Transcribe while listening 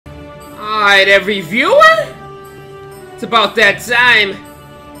Alright, every viewer? It's about that time.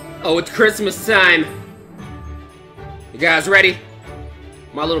 Oh, it's Christmas time. You guys ready?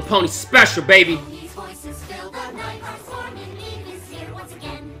 My Little Pony special, baby.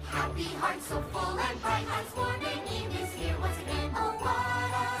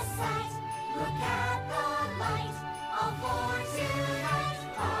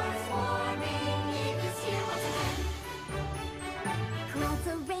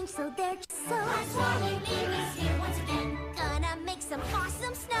 So they're so Heartswarming Eve is here once again. Gonna make some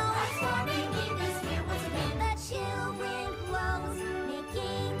awesome snow. Heartswarming Eve is here once again. The children glows,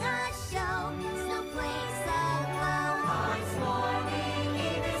 making a show. Snowflakes aglow. Heartswarming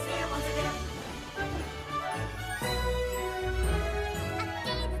Eve is here once again. A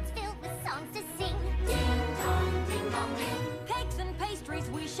day that's filled with songs to sing. Ding dong, ding dong, ding. Cakes and pastries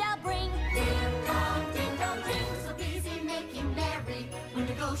we shall bring. Ding dong, ding, so busy making merry. When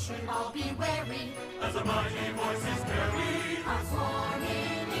to go should all be wary. As a mighty voice is carried.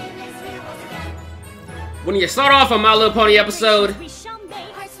 Heartswarming Eve is here once again. When you start off a My Little Pony episode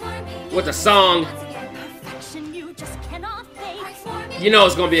with a song, you know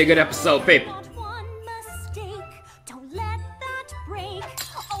it's gonna be a good episode, people.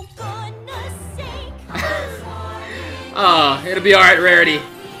 Oh, it'll be alright, Rarity.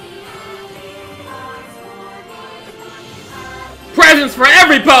 Presents for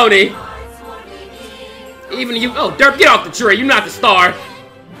every pony! Even you. Oh, Derp, get off the tree. You're not the star.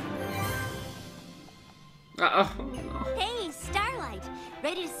 Hey, Starlight.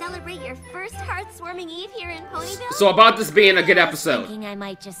 Ready to celebrate your first Heartswarming Eve here in Ponyville? So about this being a good episode. Thinking I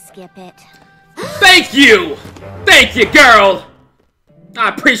might just skip it. Thank you! Thank you, girl! I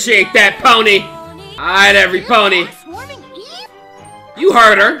appreciate that, pony. Alright, every pony. Heartswarming Eve? You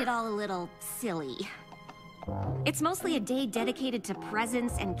heard her. It all a little silly. It's mostly a day dedicated to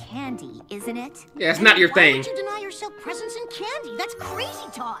presents and candy, isn't it? Yeah, it's not your thing. Why would you deny yourself presents and candy? That's crazy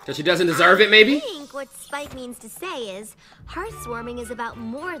talk. Because she doesn't deserve it, maybe? I think what Spike means to say is, Heartswarming is about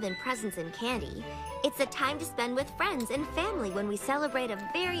more than presents and candy. It's a time to spend with friends and family when we celebrate a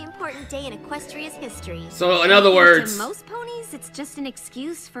very important day in Equestria's history. So, in other words... To most ponies, it's just an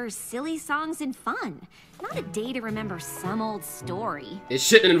excuse for silly songs and fun. Not a day to remember some old story. It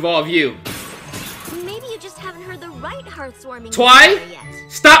shouldn't involve you. Maybe you just haven't heard the right Heartswarming Twy,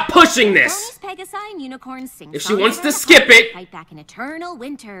 yet. stop pushing this! Ponies, Pegasi, and unicorns sing. If she wants to skip it, fight back in eternal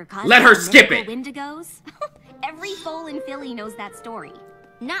winter. Let her skip it. Wendigos. Every foal in Philly knows that story.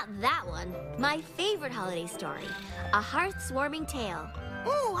 Not that one. My favorite holiday story. A Heartswarming Tale.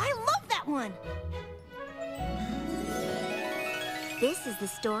 Ooh, I love that one! This is the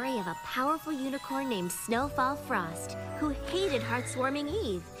story of a powerful unicorn named Snowfall Frost, who hated Heartswarming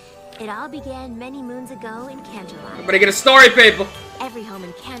Eve. It all began many moons ago in Canterlot. Better get a story, people. Every home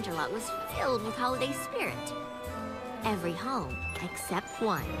in Canterlot was filled with holiday spirit. Every home except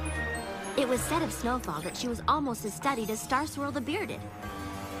one. It was said of Snowfall that she was almost as studied as Starswirl the Bearded.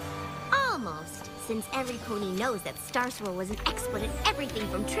 Almost, since every pony knows that Starswirl was an expert at everything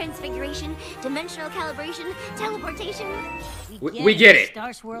from transfiguration, dimensional calibration, teleportation. We get it.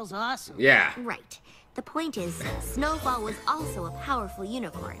 Starswirl's awesome. Yeah. Right. The point is, Snowfall was also a powerful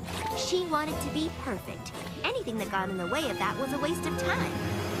unicorn. She wanted to be perfect. Anything that got in the way of that was a waste of time.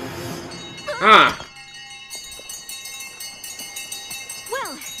 Huh.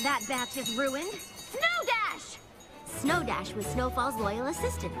 Well, that batch is ruined. Snowdash! Snowdash was Snowfall's loyal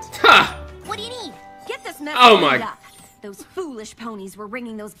assistant. Huh. What do you need? Get this mess Oh cleaned my- up. Those foolish ponies were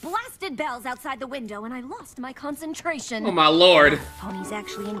ringing those blasted bells outside the window, and I lost my concentration. Oh my lord. Ponies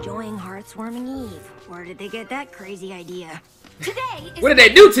actually enjoying Heartswarming Eve. Where did they get that crazy idea? Today is What did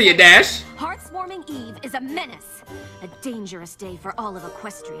they do to you, Dash? Heartswarming Eve is a menace. A dangerous day for all of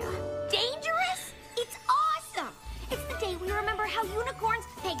Equestria. Dangerous? It's awesome! It's the day we remember how unicorns,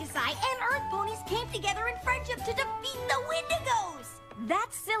 Pegasi, and Earth ponies came together in friendship to defeat the Wendigos! That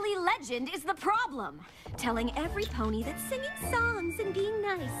silly legend is the problem. Telling every pony that singing songs and being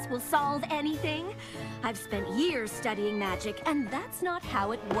nice will solve anything. I've spent years studying magic, and that's not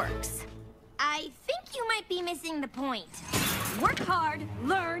how it works. I think you might be missing the point. Work hard,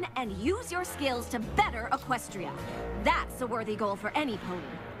 learn, and use your skills to better Equestria. That's a worthy goal for any pony.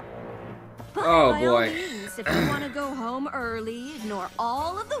 But Oh, by all boy. means, if you want to go home early, ignore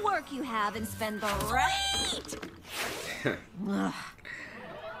all of the work you have and spend the rest... Ugh.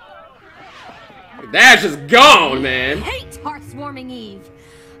 Dash is gone, man. Hate Heartswarming Eve.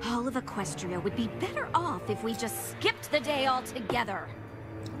 All of Equestria would be better off if we just skipped the day altogether.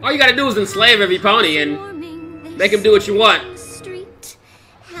 All you gotta do is enslave every pony and make him do what you want. Street,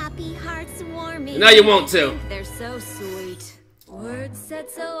 happy hearts warming. No, you won't to. They're so sweet. Words said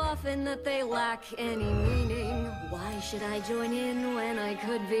so often that they lack any meaning. Why should I join in when I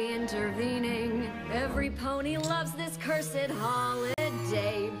could be intervening? Every pony loves this cursed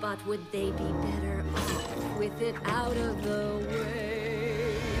holiday, but would they be better off with it out of the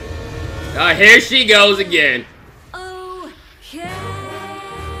way? Here she goes again. Okay.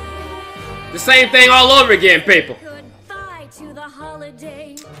 The same thing all over again, people. Goodbye to the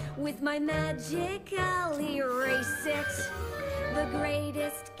holiday. With my magic, I'll erase it. The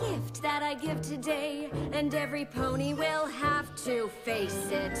greatest gift that I give today, and every pony will have to face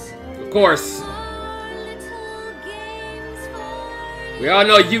it. Of course. More little games for We all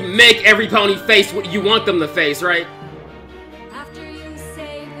know you make every pony face what you want them to face, right? after you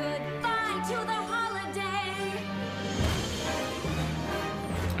say goodbye to the holiday.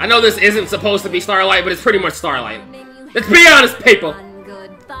 I know this isn't supposed to be Starlight, but it's pretty much Starlight. Let's be honest, people.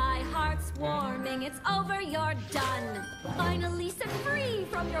 Goodbye, hearts warming, it's over, you're done. Finally set free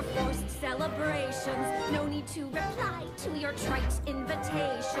from your forced celebrations. No need to reply to your trite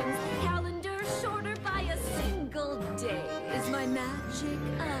invitations. Calendar shorter by a single day. Is my magic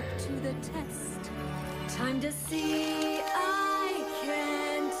up to the test? Time to see, I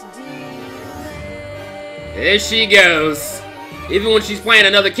can't delay. There she goes. Even when she's playing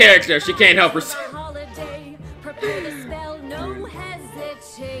another character, she can't help herself. Holiday, prepare the spell, no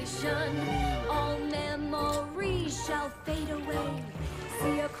hesitation. All memories shall fade away.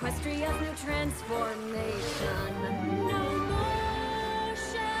 See Equestria's new transformation. No more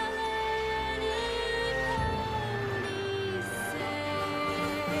shall any pony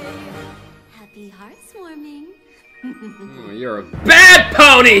say. Happy hearts warming. Oh, you're a bad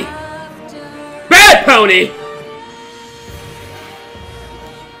pony! After Bad pony!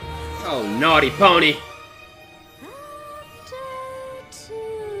 Oh, naughty pony.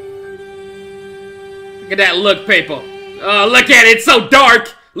 Look at that look, people. Oh, look at it. It's so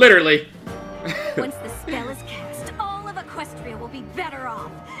dark. Literally. Once the spell is cast, all of Equestria will be better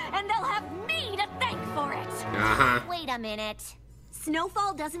off, and they'll have me to thank for it. Uh-huh. Wait a minute.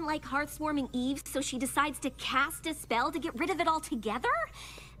 Snowfall doesn't like Heartswarming Eve, so she decides to cast a spell to get rid of it altogether?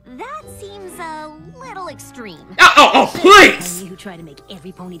 That seems a little extreme. Oh, please! You who try to make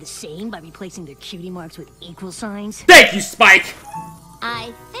every pony the same by replacing their cutie marks with equal signs. Thank you, Spike.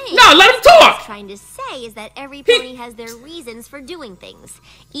 I think No, let him what talk! he's trying to say is that every pony has their reasons for doing things,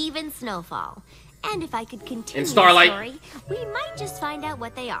 even Snowfall. And if I could continue And Starlight. the story, we might just find out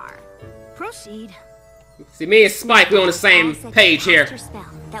what they are. Proceed. See, me and Spike, we're on the same Alice said page she here. cast her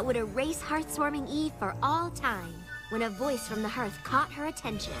spell that would erase Heartswarming Eve for all time. When a voice from the hearth caught her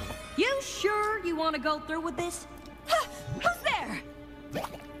attention. You sure you want to go through with this? Who's there?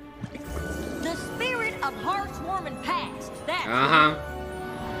 The spirit of Heartswarming Past. That's Uh-huh.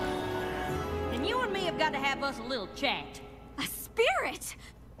 And you and me have got to have us a little chat. A spirit?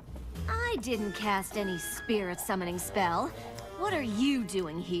 I didn't cast any spirit summoning spell. What are you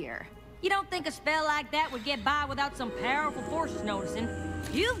doing here? You don't think a spell like that would get by without some powerful forces noticing?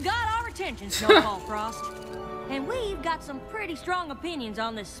 You've got our attention, Snowfall Frost. And we've got some pretty strong opinions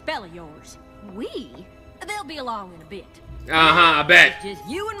on this spell of yours. We? They'll be along in a bit. Uh-huh, I bet. Just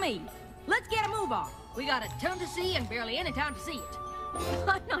you and me. Let's get a move on. We got a ton to see and barely any time to see it.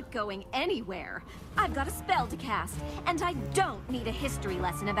 I'm not going anywhere. I've got a spell to cast, and I don't need a history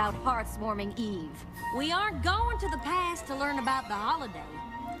lesson about Heartswarming Eve. We aren't going to the past to learn about the holiday.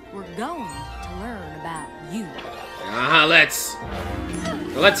 We're going to learn about you. Uh-huh,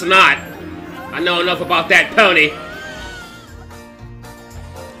 let's not. I know enough about that pony.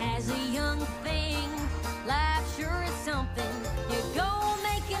 As a young thing, life sure is something. You go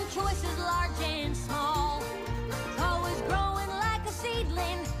making choices large and small. Always growing like a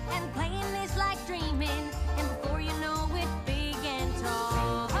seedling and playing this like dreaming. And before you know it, big and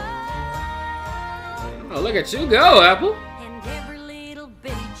tall. Oh, look at you go, Apple. And every little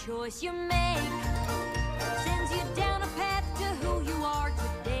bitty choice you make sends you down a path to who you are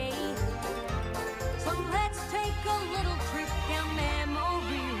today. So let's take a little trip down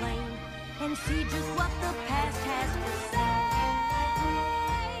memory lane and see just what the past has to say.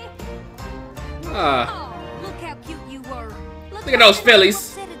 Oh, look how cute you were. Look at those fillies.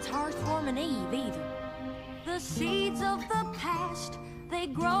 Said it's Heartswarming Eve either. The seeds of the past, they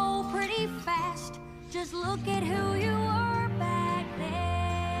grow pretty fast. Just look at who you were back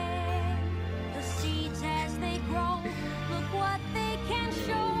then. The seeds as they grow, look what they can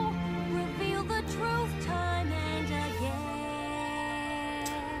show. Reveal the truth time and again.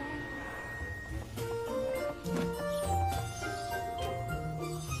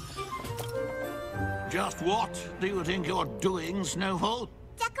 Just what do you think you're doing, Snowfall?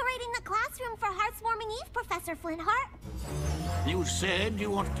 Decorating the classroom for Heartswarming Eve, Professor Flintheart. You said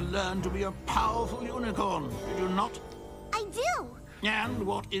you wanted to learn to be a powerful unicorn, did you not? I do. And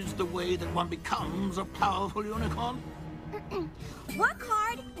what is the way that one becomes a powerful unicorn? Work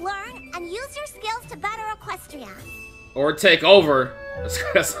hard, learn, and use your skills to better Equestria. Or take over.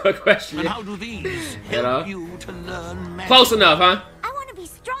 That's a question. And how do these help you to learn magic? Close enough, huh? I want to be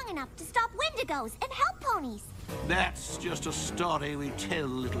strong enough to stop Wendigos and help ponies. That's just a story we tell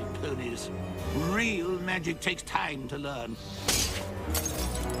little ponies. Real magic takes time to learn.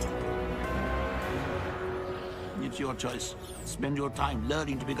 It's your choice. Spend your time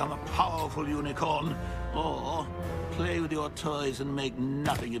learning to become a powerful unicorn, or play with your toys and make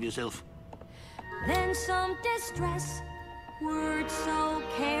nothing of yourself. Then some distress, words so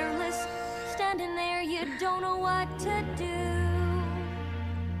careless, standing there you don't know what to do.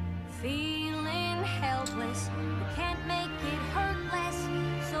 Feeling helpless, you can't make it hurt less,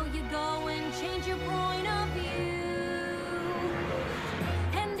 so you go and change your point of view.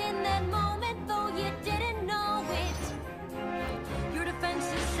 And in that moment, though you didn't know it, your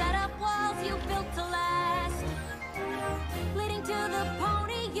defenses set up walls you built to last, leading to the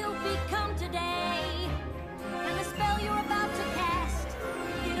pony you've become today. And the spell you're about to cast,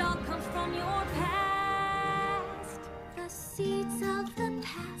 it all comes from your past. The seeds of the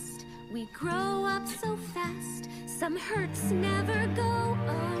past, we grow up so fast. Some hurts never go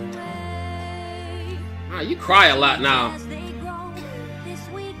away. Ah, you cry a lot now. As they grow, this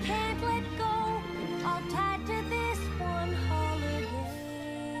we can't let go, all tied to this one holiday.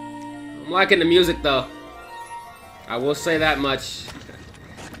 I'm liking the music though. I will say that much.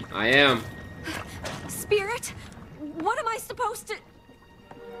 I am. Spirit, what am I supposed to...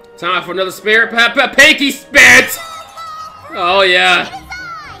 Time for another spirit. Pinky Spirit! Oh yeah. It is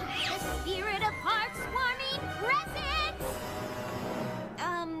I, the spirit of heartwarming presents.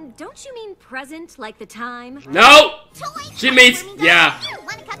 Don't you mean present like the time? No! Toys She means, heartwarming yeah. dolls. You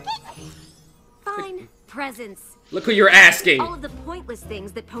want a cupcake? Fine, presents. Look who you're asking. All of the pointless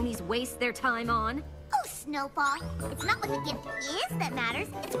things that ponies waste their time on. Oh, Snowball, it's not what the gift is that matters,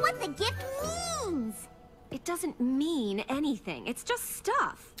 it's what the gift means. It doesn't mean anything. It's just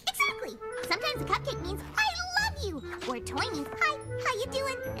stuff. Exactly. Sometimes a cupcake means I love you, or a toy means hi, how you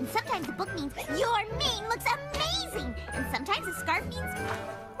doing? And sometimes a book means your mane looks amazing. And sometimes a scarf means,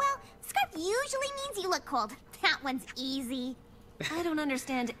 well, scarf usually means you look cold. That one's easy. I don't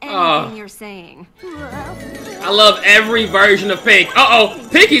understand Oh. anything you're saying. I love every version of Pink. Uh-oh,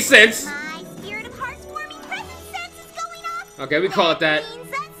 Pinky Sense. My spirit of heartwarming present sense is going off. Okay, we call it that. Means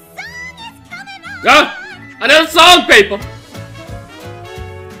a song is coming on. Ah! Another song, people!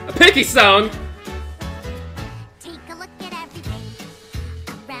 A Pinky song. Take a look at every day.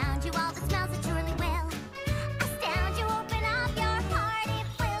 Around you, all the smells that surely will astound you. Open up your heart, it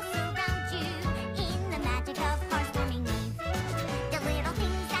will surround you in the magic of heartwarming news. The little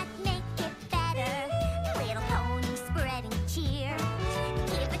things that make it better. Little ponies spreading cheer.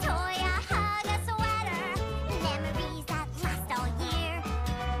 Give a toy a hug, a sweater. Memories that last all year.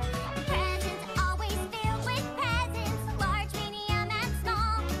 Presents always filled with presents, large, medium, and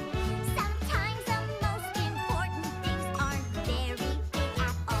small. Sometimes the most important things aren't very big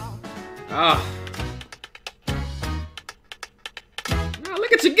at all. Ah. Oh,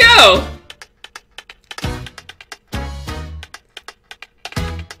 look at you go!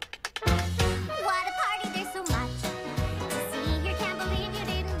 What a party, there's so much to see here, can't believe you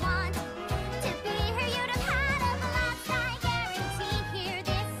didn't want to be here. You'd have had a blast, I guarantee. Here,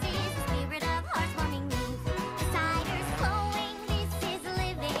 this is the spirit of heartwarming news. The cider's flowing, this is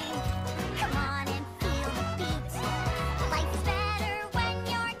living. Come on and feel the beat. Life is better when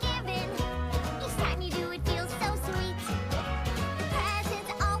you're giving. Each time you do it feels so sweet. The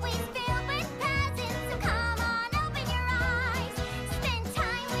presents always filled with presents, so come on, open your eyes. Spend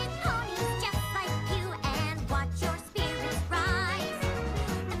time with ponies just like you and watch your spirits rise.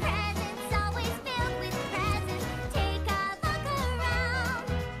 The presents always filled with presents. Take a look around.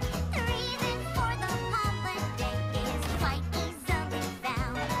 The reason for the holiday is quite easily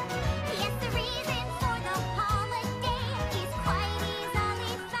found. Yes, the reason for the holiday is quite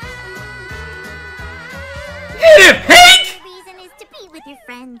easily found. Yeah, Pink! The reason is to be with your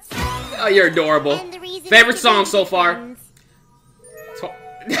friends. Oh, you're adorable. And the reason Favorite is to be song with so your far. friends.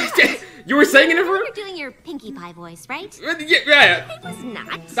 You were singing it for You're her? doing your Pinkie Pie voice, right? Yeah, It was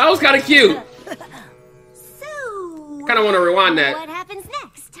not. that was kind of cute. So, Kind of want to rewind that. what happens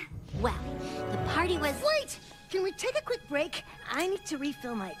next? Well, the party was... Wait! Can we take a quick break? I need to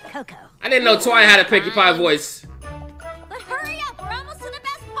refill my cocoa. I didn't know Toy had a Pinkie Pie voice. But hurry up, we're almost to the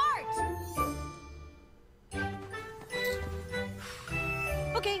best part!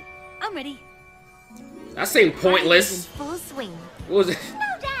 Okay, I'm ready. That seemed In pointless. full swing. What was it? Snow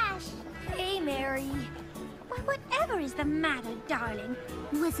Dash! Hey, Mary. Why, whatever is the matter, darling?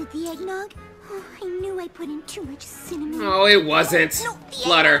 Was it the eggnog? Oh, I knew I put in too much cinnamon. Oh, it wasn't. No, the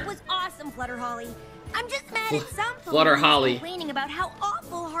Flutter. eggnog was awesome, Flutter Holly. I'm just mad at some Flutter ponies Holly. complaining about how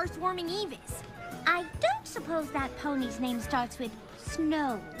awful Hearthwarming Eve is. I don't suppose that pony's name starts with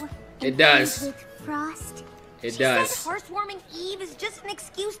Snow. It and does. ends with Frost. It She does. said Hearthwarming Eve is just an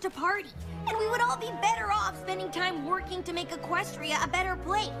excuse to party, and we would all be better off spending time working to make Equestria a better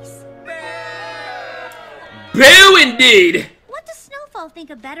place. Boo indeed! What does Snowfall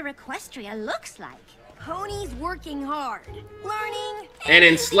think a better Equestria looks like? Ponies working hard, learning, And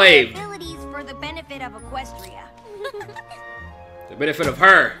using enslaved. their abilities for the benefit of Equestria. The benefit of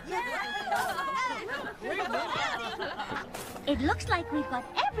her. It looks like we've got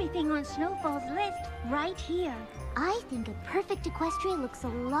everything on Snowfall's list right here. I think a perfect Equestria looks a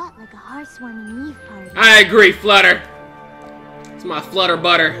lot like a Hearthwarming Eve party. I agree, Flutter. It's my Flutter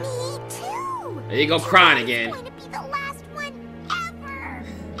butter. Me too! There you go crying It's again. going to be the last one ever!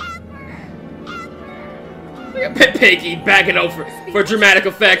 Look at Pit Piggy backing over for dramatic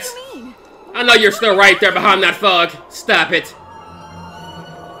effects. What do you mean? I know you're still right there behind that fog. Stop it.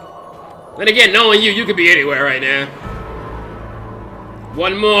 Then again, knowing you, you could be anywhere right now.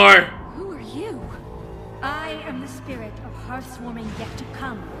 One more. Who are you? I am the spirit of Hearthwarming yet to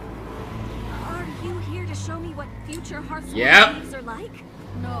come. Are you here to show me what future Hearthwarming Yep. Eves are like?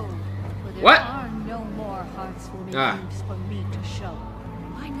 No, for there What? are no more Hearthwarming Ah. Eves for me to show.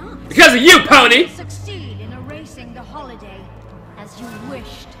 Why not? Because of you, Pony! Succeed in erasing the holiday as you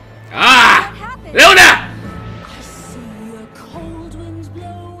wished. Ah! What happened? Luna! I see a cold wind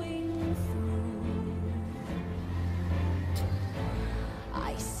blowing through.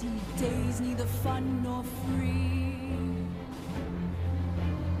 I see days neither fun nor free.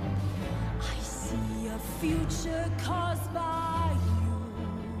 I see a future caused by you.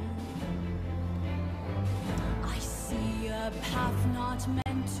 I see a path not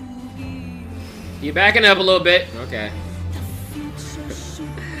meant to be. You backing up a little bit. Okay. The future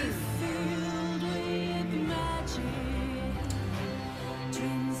should be filled with magic,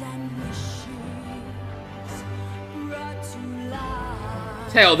 dreams and wishes brought to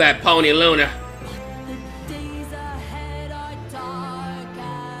life. Tell that Pony, Luna. The days ahead are dark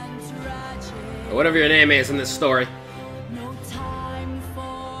and tragic. Or whatever your name is in this story. No time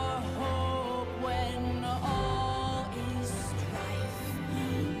for hope when all is strife.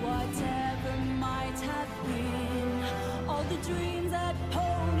 Whatever might have been, all the dreams that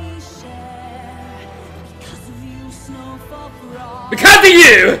ponies share. Because of you, Snowfall brought. Because of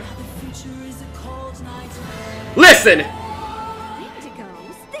you! The future is a cold night air. Listen!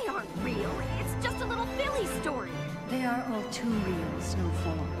 Indigos? They aren't real. It's just a little Philly story. They are all too real,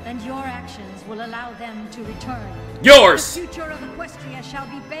 Snowfall, and your actions will allow them to return. The Yours! future of Equestria shall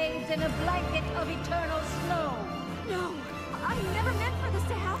be bathed in a blanket of eternal snow. No, I never meant for this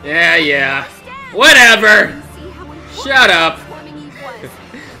to happen. Yeah. Understand. Whatever. See how important Shut up. Hearthwarming Eve was.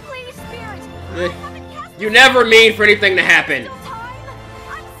 Please, Spirit. I Eh, haven't cast You never mean for anything to happen. still time.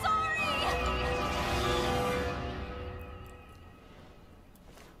 I'm sorry.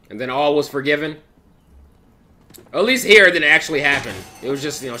 And then all was forgiven. At least here it didn't actually happen. It was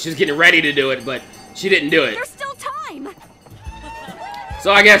just, she's getting ready to do it, but she didn't do it. There's still time.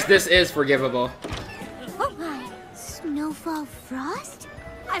 So I guess this is forgivable. Oh my! Snowfall Frost?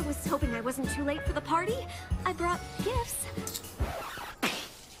 I was hoping I wasn't too late for the party. I brought gifts.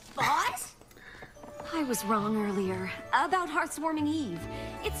 Boss? I was wrong earlier about Hearthwarming Eve.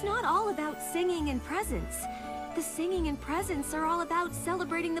 It's not all about singing and presents. The singing and presents are all about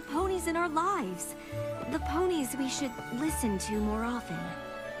celebrating the ponies in our lives. The ponies we should listen to more often.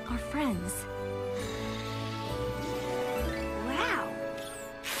 Our friends. Wow.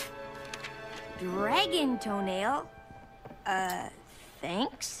 Dragon toenail.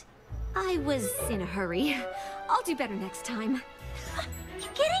 Thanks? I was in a hurry. I'll do better next time. You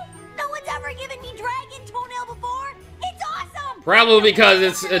kidding? No one's ever given me dragon toenail before? It's awesome! Probably because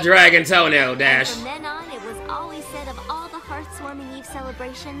it's a dragon toenail, Dash. From then on, it was always said of all the Hearthwarming Eve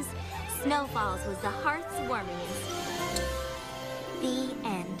celebrations, Snowfalls was the hearthwarmingest. The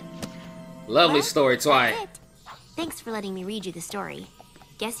end. Lovely Well, story, Twi. that's it. Thanks for letting me read you the story.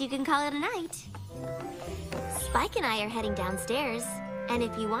 Guess you can call it a night. Spike and I are heading downstairs, and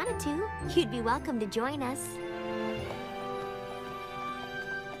if you wanted to, you'd be welcome to join us.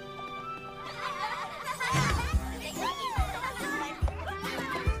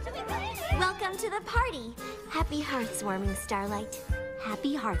 Welcome to the party. Happy hearthwarming, Starlight.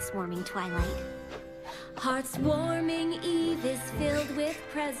 Happy hearthwarming, Twilight. Heartswarming Eve is filled with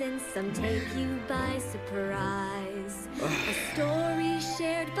presents, some take you by surprise. A story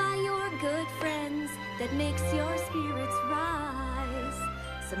shared by your good friends that makes your spirits rise.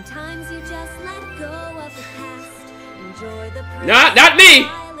 Sometimes you just let go of the past, enjoy the present Not me!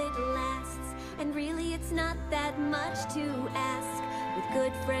 while it lasts. And really it's not that much to ask, with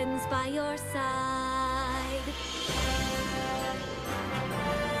good friends by your side.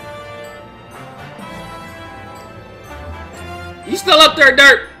 You still up there,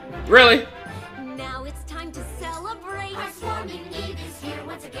 Dirt? Really? Now it's time to celebrate. Heartswarming Eve is here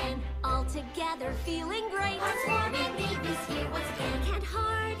once again. All together feeling great. Heartswarming Eve is here once again. Can't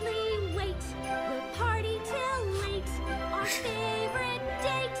hardly wait. We'll party till late. Our favorite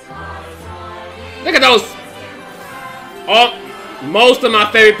date. Look at those! Oh, most of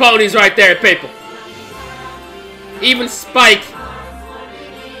my favorite ponies right there, people. Even Spike.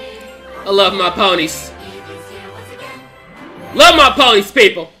 I love my ponies. Love my ponies,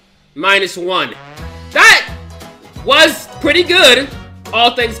 people. -1. That was pretty good,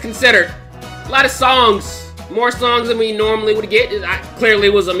 all things considered. A lot of songs. More songs than we normally would get. Clearly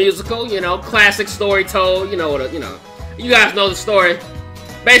it was a musical, you know, classic story told, you know, you guys know the story.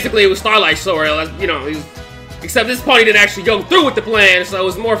 Basically, it was Starlight's story, you know, except this pony didn't actually go through with the plan, so it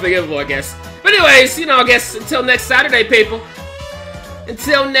was more forgivable, I guess. But anyways, you know, I guess until next Saturday, people.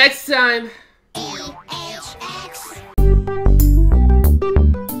 Until next time.